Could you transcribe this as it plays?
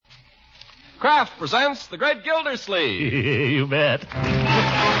Kraft presents The Great Gildersleeve. You bet.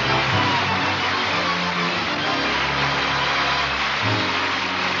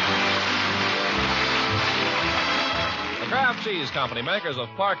 Kraft Cheese Company, makers of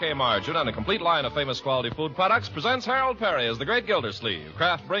Parquet margarine and a complete line of famous quality food products, presents Harold Perry as The Great Gildersleeve.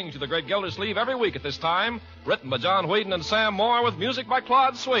 Kraft brings you The Great Gildersleeve every week at this time, written by John Whedon and Sam Moore with music by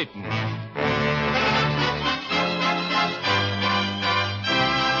Claude Sweeten.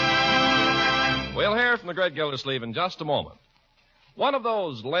 We'll hear from The Great Gildersleeve in just a moment. One of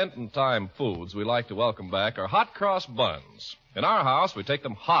those Lenten-time foods we like to welcome back are hot cross buns. In our house, we take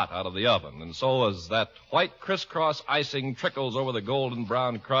them hot out of the oven, and so as that white crisscross icing trickles over the golden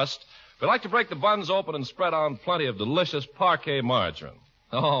brown crust, we like to break the buns open and spread on plenty of delicious Parquet margarine.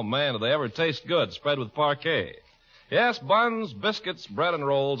 Oh, man, do they ever taste good spread with Parquet. Yes, buns, biscuits, bread, and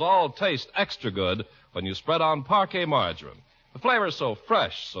rolls all taste extra good when you spread on Parquet margarine. The flavor is so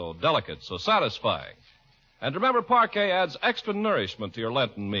fresh, so delicate, so satisfying. And remember, Parquet adds extra nourishment to your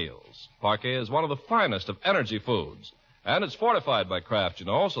Lenten meals. Parquet is one of the finest of energy foods. And it's fortified by Kraft, you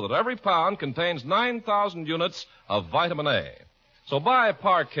know, so that every pound contains 9,000 units of vitamin A. So buy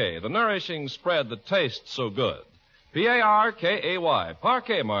Parquet, the nourishing spread that tastes so good. P-A-R-K-A-Y,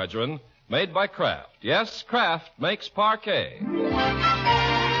 Parquet margarine, made by Kraft. Yes, Kraft makes Parquet.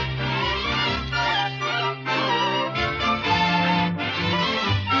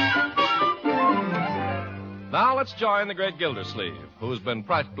 Now let's join the Great Gildersleeve, who's been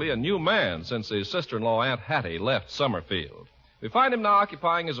practically a new man since his sister-in-law, Aunt Hattie, left Summerfield. We find him now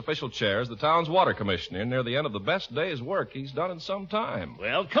occupying his official chair as the town's water commissioner near the end of the best day's work he's done in some time.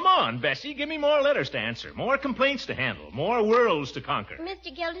 Well, come on, Bessie. Give me more letters to answer, more complaints to handle, more worlds to conquer.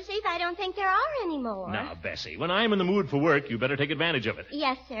 Mr. Gildersleeve, I don't think there are any more. Now, Bessie, when I'm in the mood for work, you better take advantage of it.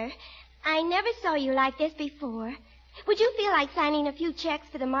 Yes, sir. I never saw you like this before. Would you feel like signing a few checks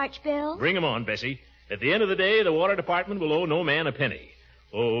for the March bill? Bring 'em on, Bessie. At the end of the day, the water department will owe no man a penny.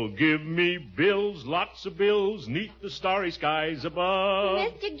 Oh, give me bills, lots of bills, neath the starry skies above.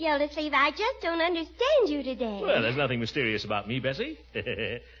 Mr. Gildersleeve, I just don't understand you today. Well, there's nothing mysterious about me, Bessie.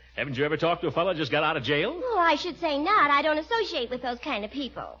 Haven't you ever talked to a fellow just got out of jail? Oh, I should say not. I don't associate with those kind of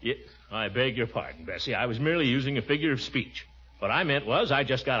people. Yeah, I beg your pardon, Bessie. I was merely using a figure of speech. What I meant was I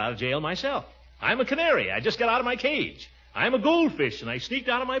just got out of jail myself. I'm a canary. I just got out of my cage. I'm a goldfish, and I sneaked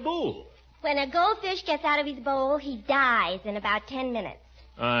out of my bowl. When a goldfish gets out of his bowl, he dies in about 10 minutes.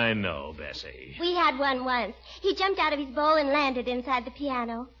 I know, Bessie. We had one once. He jumped out of his bowl and landed inside the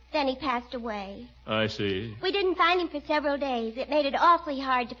piano. Then he passed away. I see. We didn't find him for several days. It made it awfully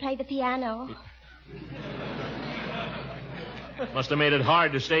hard to play the piano. Must have made it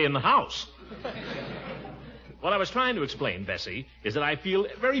hard to stay in the house. What I was trying to explain, Bessie, is that I feel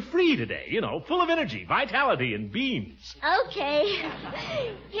very free today, you know, full of energy, vitality, and beans. Okay.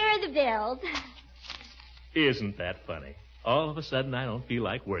 Here are the bills. Isn't that funny? All of a sudden, I don't feel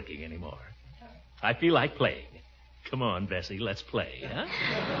like working anymore. I feel like playing. Come on, Bessie, let's play, huh?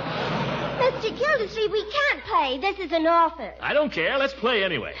 Mr. Gildersleeve, we can't play. This is an office. I don't care. Let's play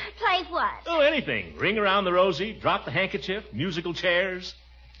anyway. Play what? Oh, anything. Ring around the rosy, drop the handkerchief, musical chairs.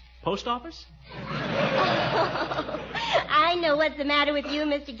 Post office? I know what's the matter with you,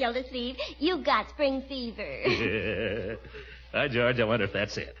 Mr. Gildersleeve. You've got spring fever. By George, I wonder if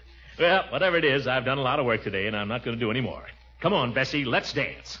that's it. Well, whatever it is, I've done a lot of work today, and I'm not going to do any more. Come on, Bessie, let's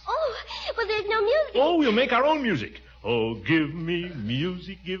dance. Oh, well, there's no music. Oh, we'll make our own music. Oh, give me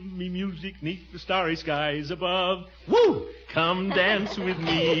music, neath the starry skies above. Woo! Come dance with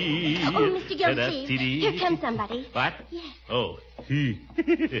me. Oh, Mr. Gildersleeve, here comes somebody. What? Yes. Oh. Uncle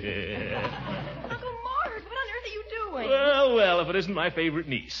Mort, what on earth are you doing? Well, if it isn't my favorite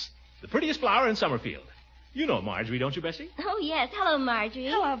niece. The prettiest flower in Summerfield. You know Marjorie, don't you, Bessie? Oh, yes. Hello, Marjorie.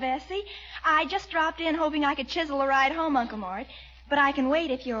 Hello, Bessie. I just dropped in hoping I could chisel a ride home, Uncle Mort. But I can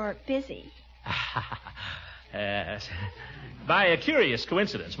wait if you're busy. By a curious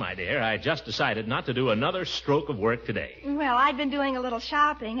coincidence, my dear, I just decided not to do another stroke of work today. Well, I'd been doing a little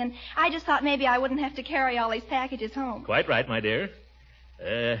shopping, and I just thought maybe I wouldn't have to carry all these packages home. Quite right, my dear.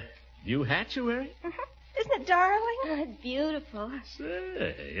 New hat you're wearing? Mm-hmm. Isn't it darling? Oh, it's beautiful.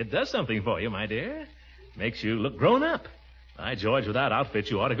 Say, it does something for you, my dear. Makes you look grown up. By George, with that outfit,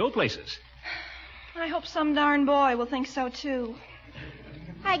 you ought to go places. I hope some darn boy will think so, too.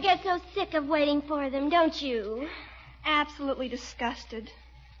 I get so sick of waiting for them, don't you? Absolutely disgusted.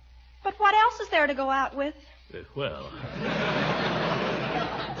 But what else is there to go out with? Well,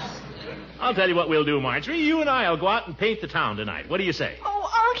 I'll tell you what we'll do, Marjorie. You and I'll go out and paint the town tonight. What do you say?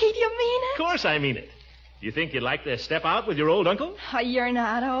 Oh, Unky, do you mean it? Of course I mean it. You think you'd like to step out with your old uncle? Oh, you're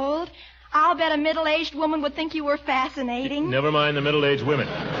not old. I'll bet a middle-aged woman would think you were fascinating. Never mind the middle-aged women.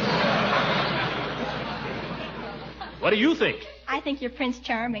 What do you think? I think you're Prince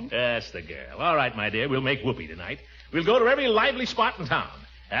Charming. That's the girl. All right, my dear, we'll make whoopee tonight. We'll go to every lively spot in town.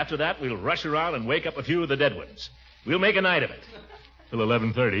 After that, we'll rush around and wake up a few of the dead ones. We'll make a night of it. Till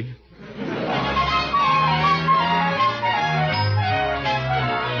 11:30.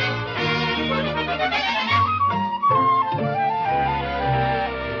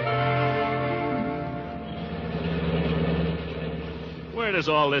 Where does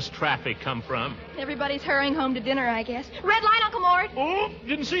all this traffic come from? Everybody's hurrying home to dinner, I guess. Red light, Uncle Mort. Oh,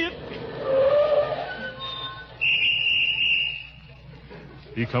 didn't see it.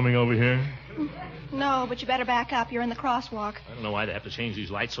 You coming over here? No, but you better back up. You're in the crosswalk. I don't know why they have to change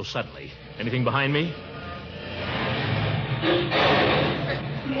these lights so suddenly. Anything behind me?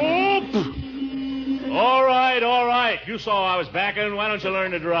 Oh! All right. You saw I was backing. Why don't you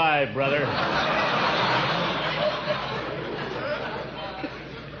learn to drive, brother?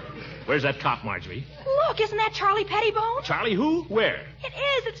 Where's that cop, Marjorie? Look, isn't that Charlie Pettibone? Charlie who? Where? It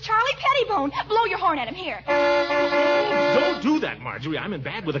is. It's Charlie Pettibone. Blow your horn at him. Here. Don't do that, Marjorie. I'm in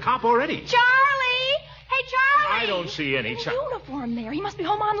bad with a cop already. Charlie! Hey, Charlie! I don't see any Charlie. Uniform there. He must be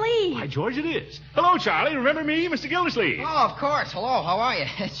home on leave. Why, George, it is. Hello, Charlie. Remember me, Mr. Gildersleeve? Oh, of course. Hello. How are you?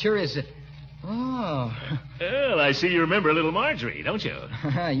 It sure is. Oh. Well, I see you remember little Marjorie, don't you?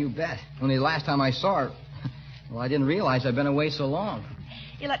 You bet. Only the last time I saw her, well, I didn't realize I'd been away so long.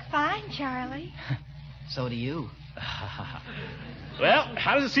 You look fine, Charlie. So do you. Well,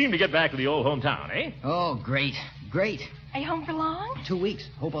 how does it seem to get back to the old hometown, eh? Oh, great. Great. Are you home for long? 2 weeks.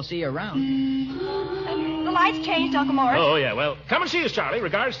 Hope I'll see you around. The lights changed, Uncle Mort. Oh, yeah. Well, come and see us, Charlie.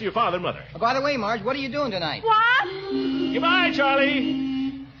 Regards to your father and mother. Oh, by the way, Marge, what are you doing tonight? What? Goodbye,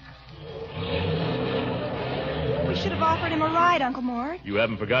 Charlie. We should have offered him a ride, Uncle Mort. You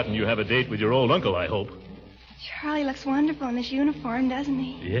haven't forgotten you have a date with your old uncle, I hope. Charlie looks wonderful in this uniform, doesn't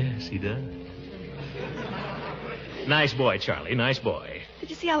he? Yes, he does. Nice boy, Charlie. Nice boy. Did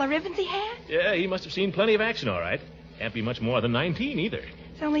you see all the ribbons he had? Yeah, he must have seen plenty of action, all right. Can't be much more than 19, either.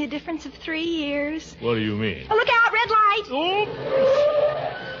 It's only a difference of 3 years. What do you mean? Oh, look out, red light! Oh!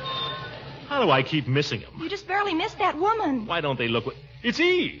 How do I keep missing him? You just barely missed that woman. Why don't they look... It's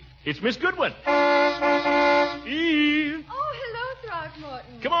Eve. It's Miss Goodwin. Eve. Oh, hello,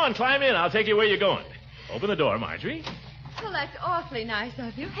 Throckmorton. Come on, climb in. I'll take you where you're going. Open the door, Marjorie. Well, that's awfully nice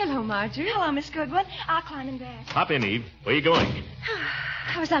of you. Hello, Marjorie. Hello, Miss Goodwin. I'll climb in back. Hop in, Eve. Where you going?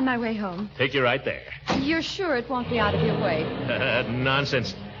 I was on my way home. Take you right there. You're sure it won't be out of your way?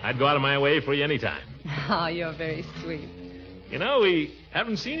 Nonsense. I'd go out of my way for you any time. Oh, you're very sweet. You know, we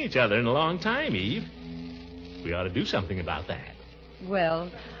haven't seen each other in a long time, Eve. We ought to do something about that.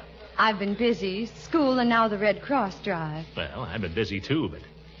 Well, I've been busy. School and now the Red Cross drive. Well, I've been busy, too, but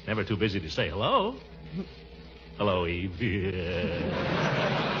never too busy to say hello. Hello, Eve.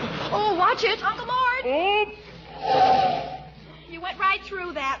 Oh, watch it. Uncle Mort. Oh! You went right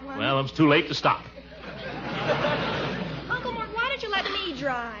through that one. Well, it's too late to stop. Uncle Mort, why don't you let me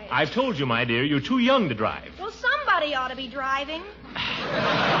drive? I've told you, my dear, you're too young to drive. Well, somebody ought to be driving.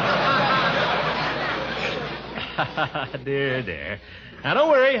 Dear. Now, don't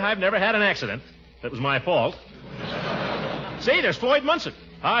worry. I've never had an accident. That was my fault. Say, there's Floyd Munson.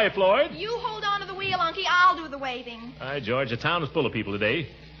 Hi, Floyd. You hold on to the wheel, Unky. I'll do the waving. Hi, George. The town is full of people today.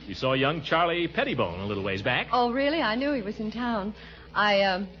 You saw young Charlie Pettibone a little ways back. Oh, really? I knew he was in town.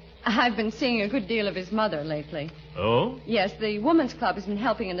 I've been seeing a good deal of his mother lately. Oh? Yes, the Women's Club has been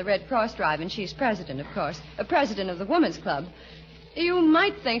helping in the Red Cross drive, and she's president, of course. President of the Women's Club. You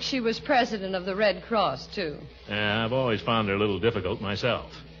might think she was president of the Red Cross, too. Yeah, I've always found her a little difficult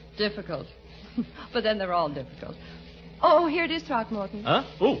myself. Difficult. But then they're all difficult. Oh, here it is, Throckmorton. Huh?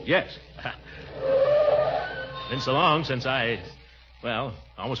 Oh, yes. Been so long since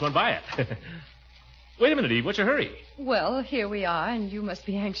almost went by it. Wait a minute, Eve. What's your hurry? Well, here we are, and you must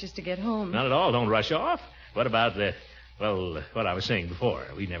be anxious to get home. Not at all. Don't rush off. What about what I was saying before?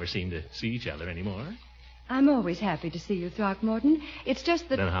 We never seem to see each other anymore. I'm always happy to see you, Throckmorton. It's just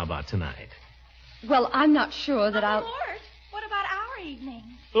that... Then how about tonight? Well, I'm not sure that Uncle Mort, what about our evening?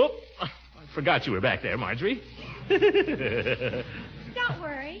 Oh, I forgot you were back there, Marjorie. Don't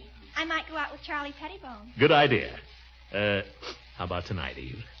worry. I might go out with Charlie Pettibone. Good idea. How about tonight,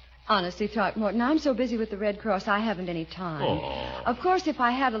 Eve? Honestly, Throckmorton, I'm so busy with the Red Cross, I haven't any time. Oh. Of course, if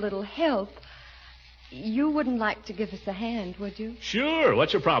I had a little help, you wouldn't like to give us a hand, would you? Sure.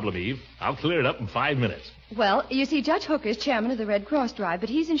 What's your problem, Eve? I'll clear it up in 5 minutes. Well, you see, Judge Hooker is chairman of the Red Cross drive, but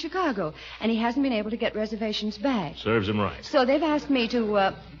he's in Chicago, and he hasn't been able to get reservations back. Serves him right. So they've asked me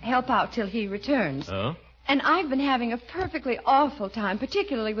to help out till he returns. Oh? And I've been having a perfectly awful time,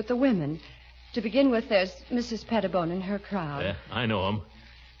 particularly with the women. To begin with, there's Mrs. Pettibone and her crowd. Yeah, I know him.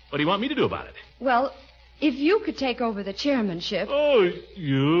 What do you want me to do about it? Well, if you could take over the chairmanship... Oh,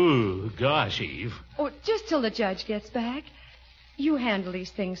 gosh, Eve. Oh, just till the judge gets back. You handle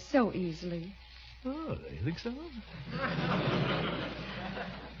these things so easily. Oh, you think so?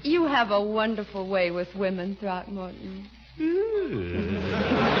 You have a wonderful way with women, Throckmorton.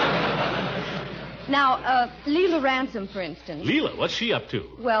 Now, Leela Ransom, for instance. Leela, what's she up to?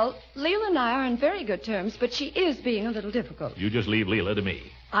 Well, Leela and I are on very good terms, but she is being a little difficult. You just leave Leela to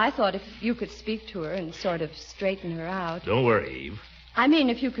me. I thought if you could speak to her and sort of straighten her out. Don't worry, Eve. I mean,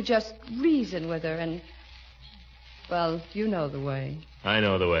 if you could just reason with her and... Well, you know the way. I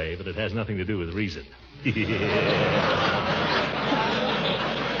know the way, but it has nothing to do with reason.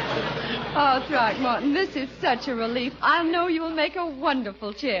 Oh, Throckmorton, this is such a relief. I know you'll make a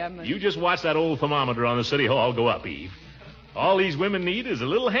wonderful chairman. You just watch that old thermometer on the city hall go up, Eve. All these women need is a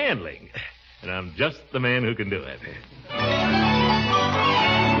little handling. And I'm just the man who can do it.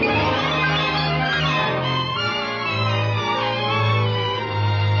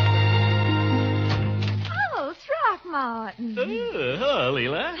 Oh, Throckmorton. Hello,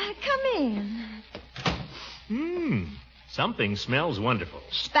 Leela. Come in. Something smells wonderful.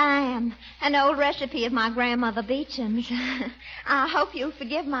 Spam, an old recipe of my grandmother Beecham's. I hope you'll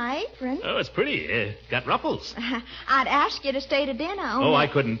forgive my apron. Oh, it's pretty. Got ruffles. I'd ask you to stay to dinner. Only... Oh, I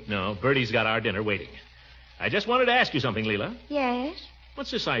couldn't. No, Bertie's got our dinner waiting. I just wanted to ask you something, Leela. Yes?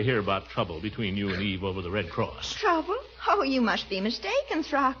 What's this I hear about trouble between you and Eve over the Red Cross? Trouble? Oh, you must be mistaken,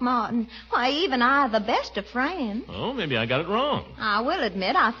 Throckmorton. Why, Eve and I are the best of friends. Oh, maybe I got it wrong. I will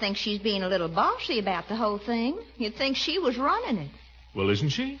admit I think she's being a little bossy about the whole thing. You'd think she was running it. Well, isn't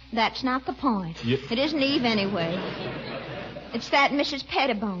she? That's not the point. It isn't Eve anyway. It's that Mrs.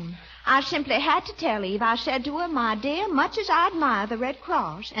 Pettibone. I simply had to tell Eve. I said to her, my dear, much as I admire the Red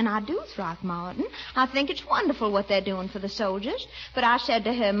Cross, and I do, Throckmorton, I think it's wonderful what they're doing for the soldiers, but I said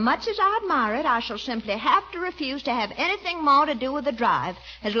to her, much as I admire it, I shall simply have to refuse to have anything more to do with the drive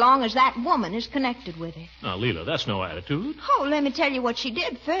as long as that woman is connected with it. Now, Leela, that's no attitude. Oh, let me tell you what she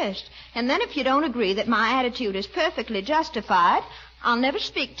did first. And then if you don't agree that my attitude is perfectly justified, I'll never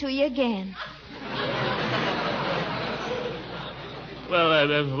speak to you again.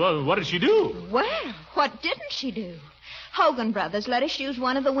 Well, what did she do? Well, what didn't she do? Hogan Brothers let us use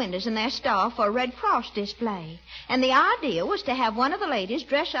one of the windows in their store for a Red Cross display. And the idea was to have one of the ladies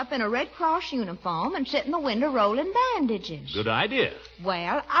dress up in a Red Cross uniform and sit in the window rolling bandages. Good idea.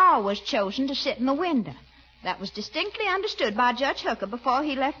 Well, I was chosen to sit in the window. That was distinctly understood by Judge Hooker before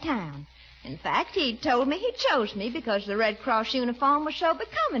he left town. In fact, he told me he chose me because the Red Cross uniform was so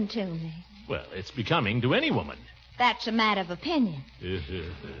becoming to me. Well, it's becoming to any woman. That's a matter of opinion.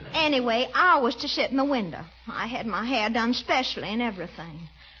 Anyway, I was to sit in the window. I had my hair done specially and everything.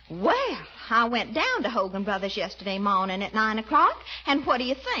 Well, I went down to Hogan Brothers yesterday morning at 9 o'clock, and what do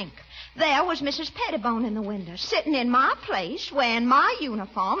you think? There was Mrs. Pettibone in the window, sitting in my place, wearing my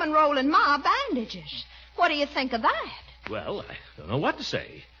uniform and rolling my bandages. What do you think of that? Well, I don't know what to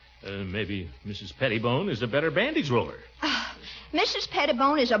say. Maybe Mrs. Pettibone is a better bandage roller. Mrs.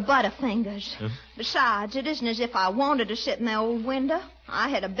 Pettibone is a butterfingers. Huh? Besides, it isn't as if I wanted to sit in the old window. I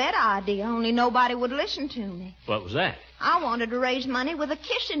had a better idea, only nobody would listen to me. What was that? I wanted to raise money with a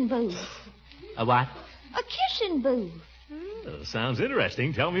kissing booth. A what? A kissing booth. Sounds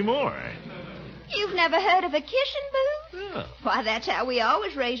interesting. Tell me more. You've never heard of a kissing booth? Oh. Why, that's how we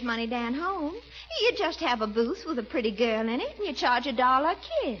always raise money down home. You just have a booth with a pretty girl in it, and you charge $1 a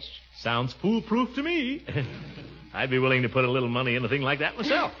kiss. Sounds foolproof to me. I'd be willing to put a little money in a thing like that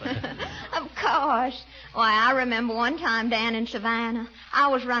myself. Of course. Why, I remember one time down in Savannah, I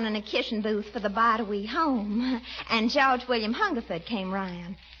was running a kissing booth for the Bidewee home, and George William Hungerford came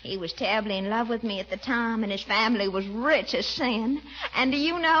round. He was terribly in love with me at the time, and his family was rich as sin. And do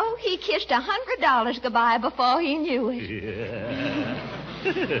you know, he kissed $100 goodbye before he knew it. Yeah.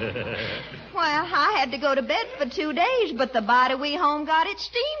 Well, I had to go to bed for 2 days, but the Bidewee home got its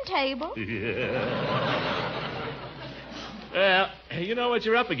steam table. Yeah. Well, you know what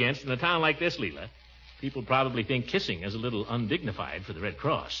you're up against in a town like this, Leela. People probably think kissing is a little undignified for the Red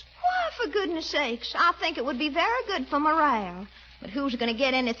Cross. Why, for goodness sakes, I think it would be very good for morale. But who's going to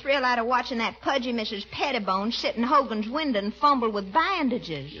get any thrill out of watching that pudgy Mrs. Pettibone sit in Hogan's window and fumble with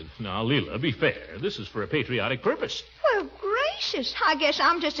bandages? Now, Leela, be fair. This is for a patriotic purpose. Well, gracious, I guess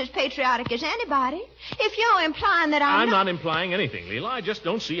I'm just as patriotic as anybody. If you're implying that I'm not implying anything, Leela. I just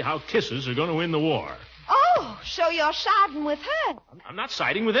don't see how kisses are going to win the war. Oh, so you're siding with her. I'm not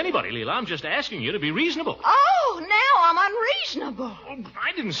siding with anybody, Leela. I'm just asking you to be reasonable. Oh, now I'm unreasonable. Oh,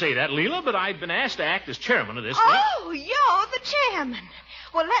 I didn't say that, Leela, but I'd been asked to act as chairman of this Oh, you're the chairman.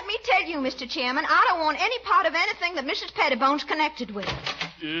 Well, let me tell you, Mr. Chairman, I don't want any part of anything that Mrs. Pettibone's connected with.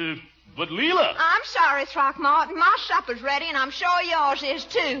 But, Leela... I'm sorry, Throckmorton. My supper's ready, and I'm sure yours is,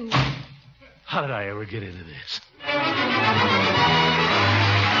 too. How did I ever get into this?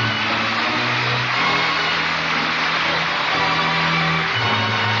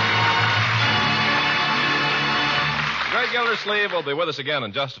 Greg Gildersleeve will be with us again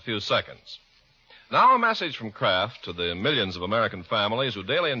in just a few seconds. Now a message from Kraft to the millions of American families who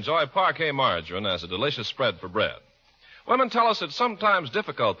daily enjoy Parquet margarine as a delicious spread for bread. Women tell us it's sometimes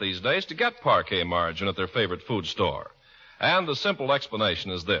difficult these days to get Parquet margarine at their favorite food store. And the simple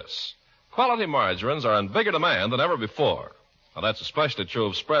explanation is this. Quality margarines are in bigger demand than ever before. Now that's especially true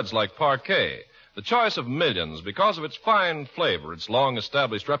of spreads like Parquet, the choice of millions because of its fine flavor, its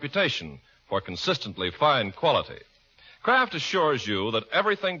long-established reputation for consistently fine quality. Kraft assures you that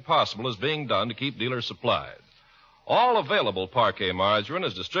everything possible is being done to keep dealers supplied. All available Parquet margarine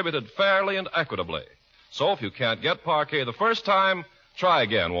is distributed fairly and equitably. So if you can't get Parquet the first time, try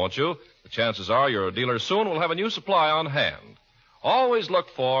again, won't you? The chances are your dealer soon will have a new supply on hand. Always look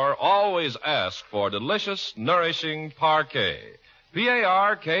for, always ask for delicious, nourishing Parquet.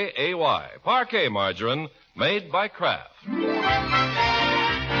 P-A-R-K-A-Y. Parquet margarine made by Kraft.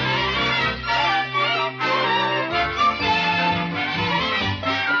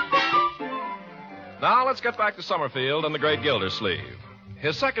 Now let's get back to Summerfield and the great Gildersleeve.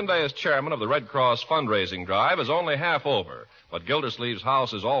 His second day as chairman of the Red Cross fundraising drive is only half over, but Gildersleeve's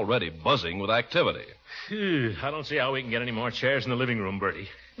house is already buzzing with activity. Phew, I don't see how we can get any more chairs in the living room, Bertie.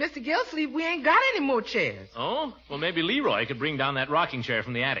 Mr. Gildersleeve, we ain't got any more chairs. Oh? Well, maybe Leroy could bring down that rocking chair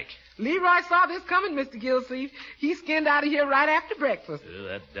from the attic. Leroy saw this coming, Mr. Gildersleeve. He skinned out of here right after breakfast. Oh,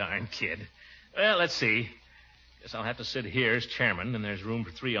 that darn kid. Well, let's see. Guess I'll have to sit here as chairman, and there's room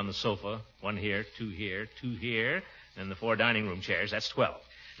for 3 on the sofa. 1 here, 2 here, 2 here, and the 4 dining room chairs. That's 12.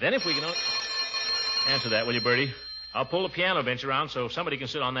 Then if we can... Answer that, will you, Bertie? I'll pull the piano bench around so somebody can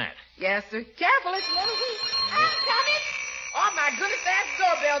sit on that. Yes, sir. Careful, it's a little weak. I'm coming. Oh, my goodness, that's the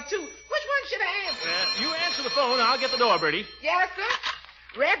doorbell, too. Which one should I answer? You answer the phone, and I'll get the door, Bertie. Yes,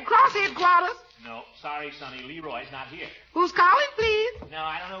 sir. Red Cross headquarters. No, sorry, Sonny. Leroy's not here. Who's calling, please? No,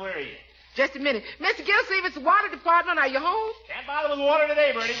 I don't know where he is. Just a minute. Mr. Gildersleeve, it's the water department. Are you home? Can't bother with water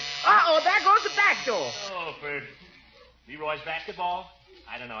today, Bertie. Uh-oh, there goes the back door. Oh, for Leroy's basketball?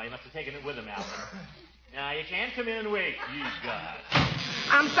 I don't know. He must have taken it with him, Alvin. Now, you can't come in and wait. You God.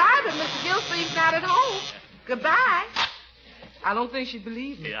 I'm sorry, but Mr. Gildersleeve's not at home. Goodbye. I don't think she'd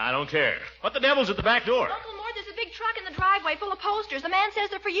believe me. Yeah, I don't care. What the devil's at the back door? Uncle Mort, there's a big truck in the driveway full of posters. The man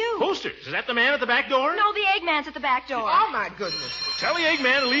says they're for you. Posters? Is that the man at the back door? No, the Eggman's at the back door. Oh, my goodness. Tell the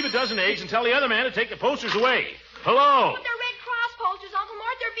Eggman to leave a dozen eggs and tell the other man to take the posters away. Hello? But they're Red Cross posters, Uncle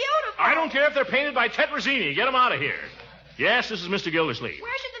Mort. They're beautiful. I don't care if they're painted by Tetrazzini. Get them out of here. Yes, this is Mr. Gildersleeve.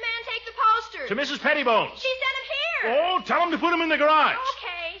 Where should the man take the posters? To Mrs. Pettibones. She sent them here. Oh, tell him to put them in the garage.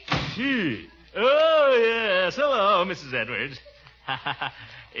 Okay. Gee. Oh, yes. Hello, Mrs. Edwards.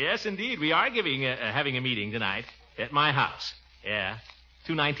 Yes, indeed. We are having a meeting tonight at my house. Yeah.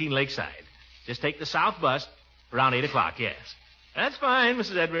 219 Lakeside. Just take the south bus around 8 o'clock, yes. That's fine,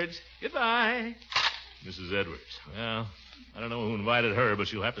 Mrs. Edwards. Goodbye. Mrs. Edwards. Well, I don't know who invited her, but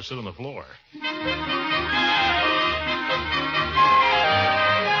she'll have to sit on the floor.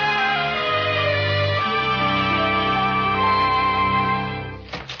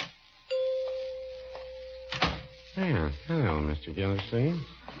 Well, hello, Mr. Gildersleeve.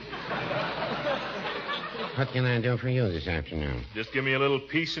 What can I do for you this afternoon? Just give me a little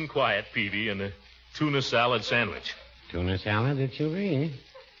peace and quiet, Peavy, and a tuna salad sandwich. Tuna salad that you read?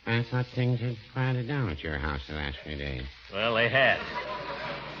 I thought things had quieted down at your house the last few days. Well, they had.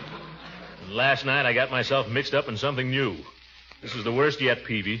 And last night I got myself mixed up in something new. This is the worst yet,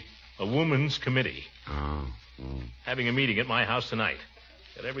 Peavy. A woman's committee. Oh. Having a meeting at my house tonight.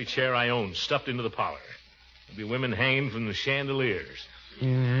 Got every chair I own stuffed into the parlor. There'll be women hanging from the chandeliers. Yeah,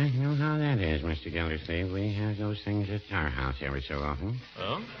 I know how that is, Mr. Gildersleeve. We have those things at our house every so often.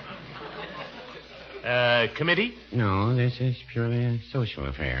 Oh? Committee? No, this is purely a social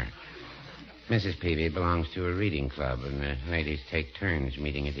affair. Mrs. Peavy belongs to a reading club, and the ladies take turns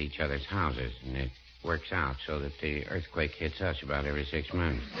meeting at each other's houses, and it works out so that the earthquake hits us about every 6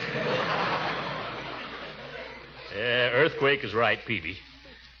 months. Earthquake is right, Peavy.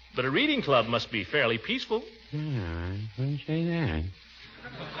 But a reading club must be fairly peaceful. Yeah, I wouldn't say that.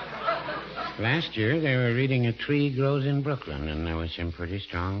 Last year, they were reading A Tree Grows in Brooklyn, and there was some pretty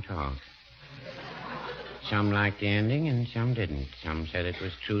strong talk. Some liked the ending, and some didn't. Some said it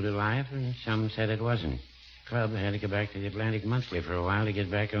was true to life, and some said it wasn't. Club had to go back to the Atlantic Monthly for a while to get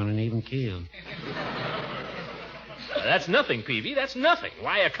back on an even keel. That's nothing, Peavy. That's nothing.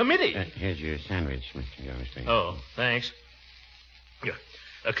 Why, a committee? Here's your sandwich, Mr. Gildersleeve. Oh, thanks. Yeah.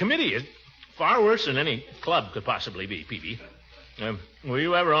 A committee is far worse than any club could possibly be, Peavy. Were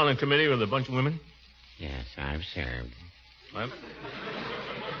you ever on a committee with a bunch of women? Yes, I've served. Well,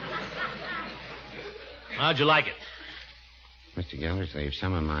 how'd you like it? Mr. Gildersleeve,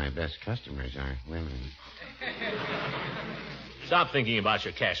 some of my best customers are women. Stop thinking about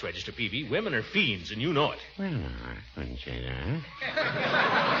your cash register, Peavy. Women are fiends, and you know it. Well, no, I wouldn't say that.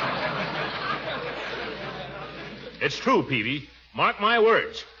 It's true, Peavy. Mark my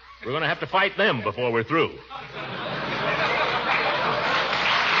words. We're going to have to fight them before we're through.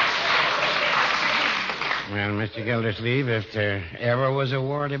 Well, Mr. Gildersleeve, if there ever was a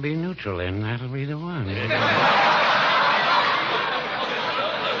war to be neutral in, that'll be the one.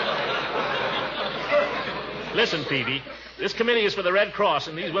 Listen, Peavy. This committee is for the Red Cross,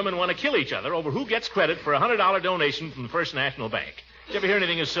 and these women want to kill each other over who gets credit for a $100 donation from the First National Bank. Did you ever hear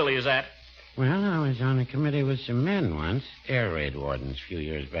anything as silly as that? Well, I was on a committee with some men once, air raid wardens, a few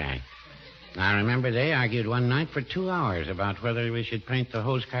years back. I remember they argued one night for 2 hours about whether we should paint the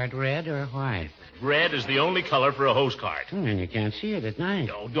hose cart red or white. Red is the only color for a hose cart. And you can't see it at night.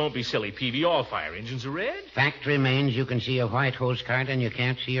 No, don't be silly, Peavy. All fire engines are red. Fact remains you can see a white hose cart and you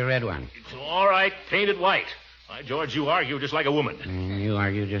can't see a red one. It's all right. Paint it white. By George, you argue just like a woman. You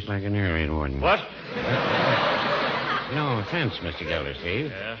argue just like an air raid warden. What? No offense, Mr.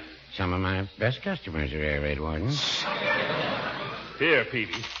 Gildersleeve. Yeah? Some of my best customers are air raid wardens. Here,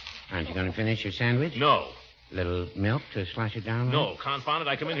 Peavy. Aren't you going to finish your sandwich? No. A little milk to slosh it down with? No, confound it.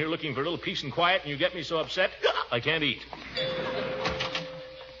 I come in here looking for a little peace and quiet, and you get me so upset, I can't eat.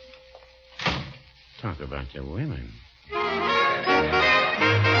 Talk about the women.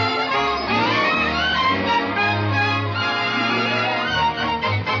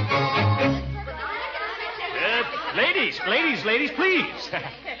 Ladies, please.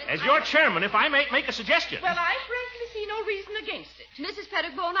 As your chairman, if I may make a suggestion. Well, I frankly see no reason against it. Mrs.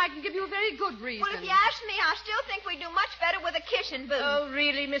 Pettibone, I can give you a very good reason. Well, if you ask me, I still think we do much better with a kissing booth. Oh,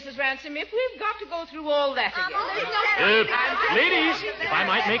 really, Mrs. Ransom? If we've got to go through all that again. Ladies, if I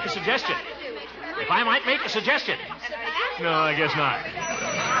might make a suggestion. No, I guess not.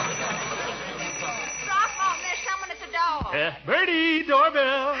 Throckmorton, there's someone at the door. Bertie,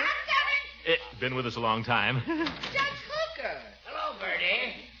 doorbell. I'm coming. Been with us a long time. Judge Hooker. Hello,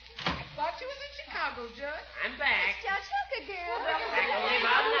 Bertie. I thought you was in Chicago, Judge. I'm back. Judge Hooker, girl. Back only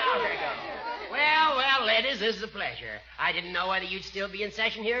about an hour ago. Well, ladies, this is a pleasure. I didn't know whether you'd still be in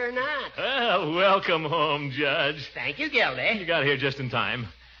session here or not. Well, welcome home, Judge. Thank you, Gildy. You got here just in time.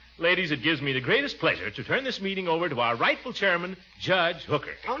 Ladies, it gives me the greatest pleasure to turn this meeting over to our rightful chairman, Judge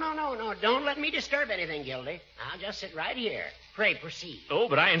Hooker. Oh, no. Don't let me disturb anything, Gildy. I'll just sit right here. Pray, proceed. Oh,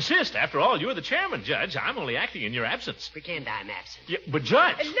 but I insist. After all, you're the chairman, Judge. I'm only acting in your absence. Pretend I'm absent. Yeah, but,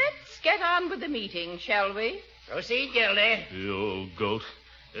 Judge... Let's get on with the meeting, shall we? Proceed, Gildy. You old goat.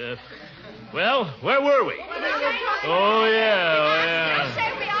 Well, where were we? Oh, yeah. I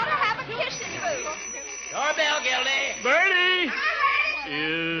say we ought to have a kissing booth. Doorbell, Gildy. Bertie!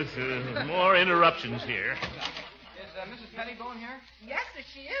 Yes, more interruptions here. Is Mrs. Pettibone here? Yes, sir,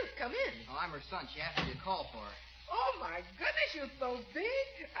 she is. Come in. Oh, I'm her son. She asked me to call for her. Oh, my goodness, you're so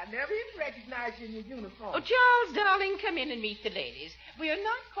big. I never even recognized you in your uniform. Oh, Charles, darling, come in and meet the ladies. We are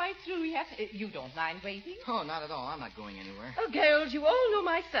not quite through yet. You don't mind waiting? Oh, not at all. I'm not going anywhere. Oh, girls, you all know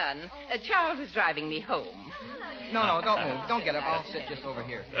my son. Charles is driving me home. No, don't move. Don't get up. I'll sit just over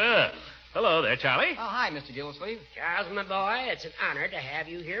here. Hello there, Charlie. Oh, hi, Mr. Gildersleeve. Charles, my boy, it's an honor to have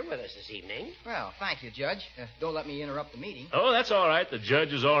you here with us this evening. Well, thank you, Judge. Don't let me interrupt the meeting. Oh, that's all right. The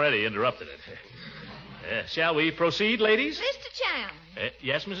judge has already interrupted it. Shall we proceed, ladies? Mr. Chairman.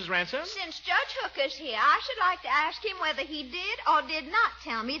 Yes, Mrs. Ransom? Since Judge Hooker's here, I should like to ask him whether he did or did not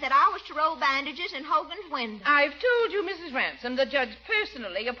tell me that I was to roll bandages in Hogan's window. I've told you, Mrs. Ransom, the judge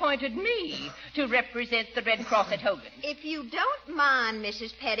personally appointed me to represent the Red Cross at Hogan. If you don't mind,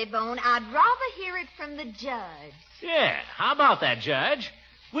 Mrs. Pettibone, I'd rather hear it from the judge. Yeah, how about that, Judge?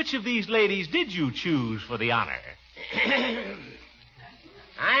 Which of these ladies did you choose for the honor?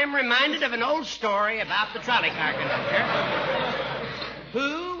 I'm reminded of an old story about the trolley car conductor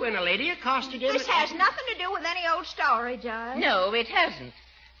who, when a lady accosted him... This has nothing to do with any old story, Judge. No, it hasn't.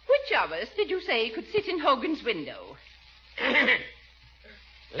 Which of us did you say could sit in Hogan's window?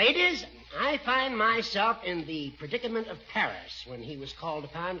 Ladies, I find myself in the predicament of Paris when he was called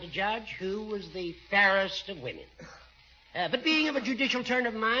upon to judge who was the fairest of women. But being of a judicial turn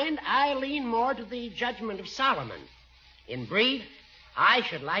of mind, I lean more to the judgment of Solomon. In brief, I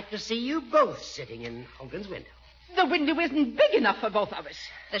should like to see you both sitting in Hogan's window. The window isn't big enough for both of us.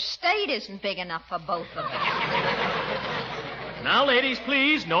 The state isn't big enough for both of us. Now, ladies,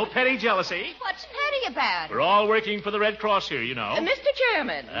 please, no petty jealousy. What's petty you bad. We're all working for the Red Cross here, you know. Mr.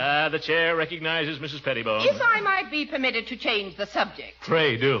 Chairman. The chair recognizes Mrs. Pettibone. If I might be permitted to change the subject.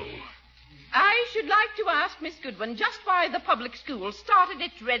 Pray do. I should like to ask Miss Goodwin just why the public school started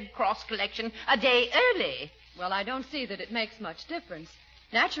its Red Cross collection a day early. Well, I don't see that it makes much difference.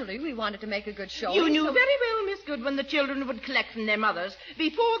 Naturally, we wanted to make a good showing. You knew very well, Miss Goodwin, the children would collect from their mothers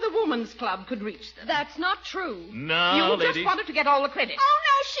before the Woman's Club could reach them. That's not true. No, You ladies. just wanted to get all the credit. Oh,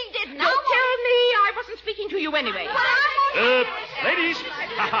 no, she didn't. Don't tell me. I wasn't speaking to you anyway. Ladies.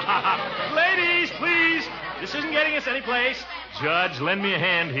 Ladies, please. This isn't getting us any place. Judge, lend me a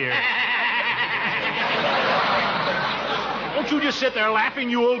hand here. Don't you just sit there laughing,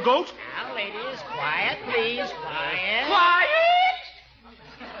 you old goat. Now, ladies, quiet, please. Quiet. Quiet!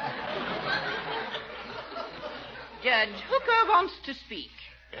 Judge Hooker wants to speak.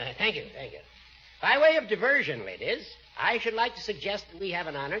 Thank you. By way of diversion, ladies, I should like to suggest that we have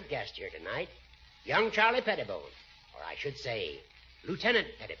an honored guest here tonight, young Charlie Pettibone. Or I should say, Lieutenant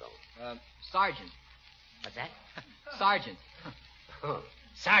Pettibone. Sergeant. What's that? Sergeant. Oh,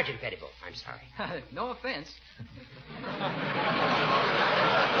 Sergeant Pettibone. I'm sorry. No offense.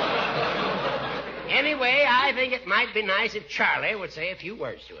 Anyway, I think it might be nice if Charlie would say a few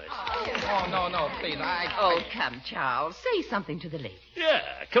words to us. Oh, no, please. Oh, come, Charles. Say something to the lady. Yeah,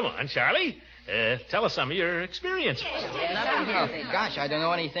 come on, Charlie. Tell us some of your experiences. Gosh, I don't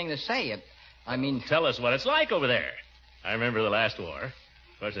know anything to say. I mean... Tell us what it's like over there. I remember the last war.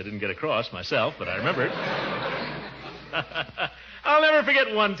 Of course, I didn't get across myself, but I remember it. I'll never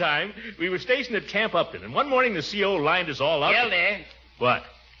forget one time. We were stationed at Camp Upton, and one morning the CO lined us all up. Gildy. What?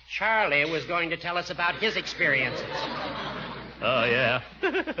 Charlie was going to tell us about his experiences. Oh, yeah.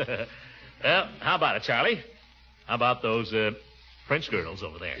 Well, how about it, Charlie? How about those French girls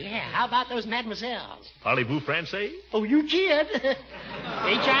over there? Yeah, how about those mademoiselles? Parlez-vous français? Oh, you did?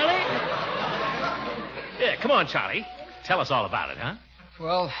 Hey, Charlie? Yeah, come on, Charlie. Tell us all about it, huh?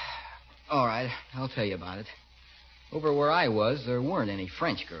 Well, all right. I'll tell you about it. Over where I was, there weren't any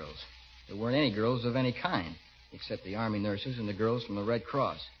French girls. There weren't any girls of any kind, except the Army nurses and the girls from the Red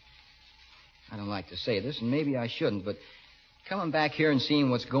Cross. I don't like to say this, and maybe I shouldn't, but coming back here and seeing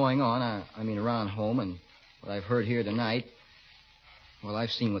what's going on, I mean around home, and what I've heard here tonight, well,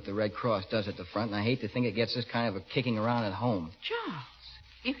 I've seen what the Red Cross does at the front, and I hate to think it gets this kind of a kicking around at home. Charles,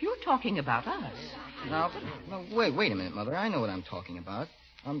 if you're talking about us... Now, wait a minute, Mother. I know what I'm talking about.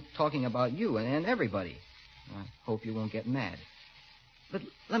 I'm talking about you and everybody. I hope you won't get mad. But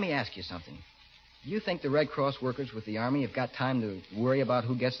let me ask you something. Do you think the Red Cross workers with the Army have got time to worry about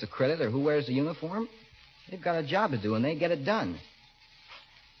who gets the credit or who wears the uniform? They've got a job to do, and they get it done.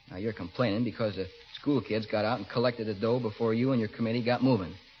 Now, you're complaining because the school kids got out and collected the dough before you and your committee got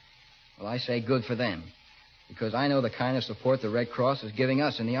moving. Well, I say good for them, because I know the kind of support the Red Cross is giving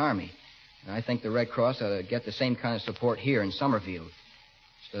us in the Army. And I think the Red Cross ought to get the same kind of support here in Summerfield,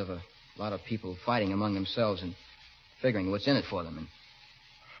 instead of a lot of people fighting among themselves and figuring what's in it for them. And,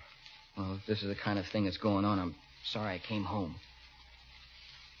 well, if this is the kind of thing that's going on, I'm sorry I came home.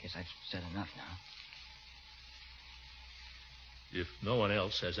 Guess I've said enough now. If no one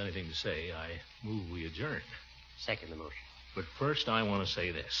else has anything to say, I move we adjourn. Second the motion. But first, I want to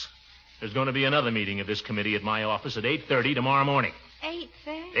say this. There's going to be another meeting of this committee at my office at 8:30 tomorrow morning.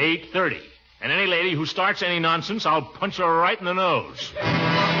 8:30? 8:30. And any lady who starts any nonsense, I'll punch her right in the nose.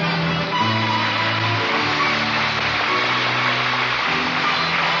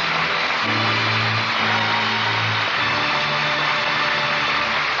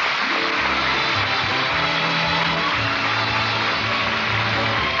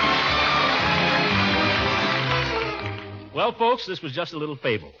 Well, folks, this was just a little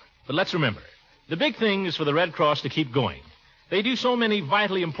fable. But let's remember, the big thing is for the Red Cross to keep going. They do so many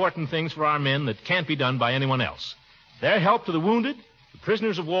vitally important things for our men that can't be done by anyone else. Their help to the wounded, the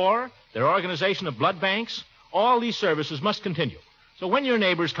prisoners of war, their organization of blood banks, all these services must continue. So when your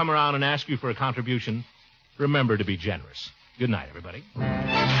neighbors come around and ask you for a contribution, remember to be generous. Good night, everybody.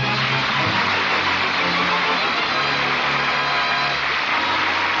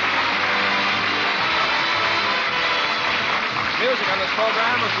 Music on this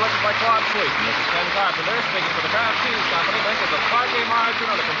program was written by Claude Sweet. This is Ken Carpenter speaking for the Kraft Cheese Company, makers of Parkay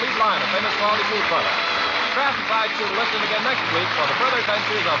Margarine and a complete line of famous quality food products. Kraft invites you to listen again next week for the further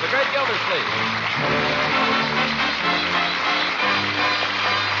adventures of the great Gildersleeve.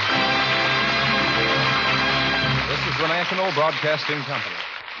 This is the National Broadcasting Company.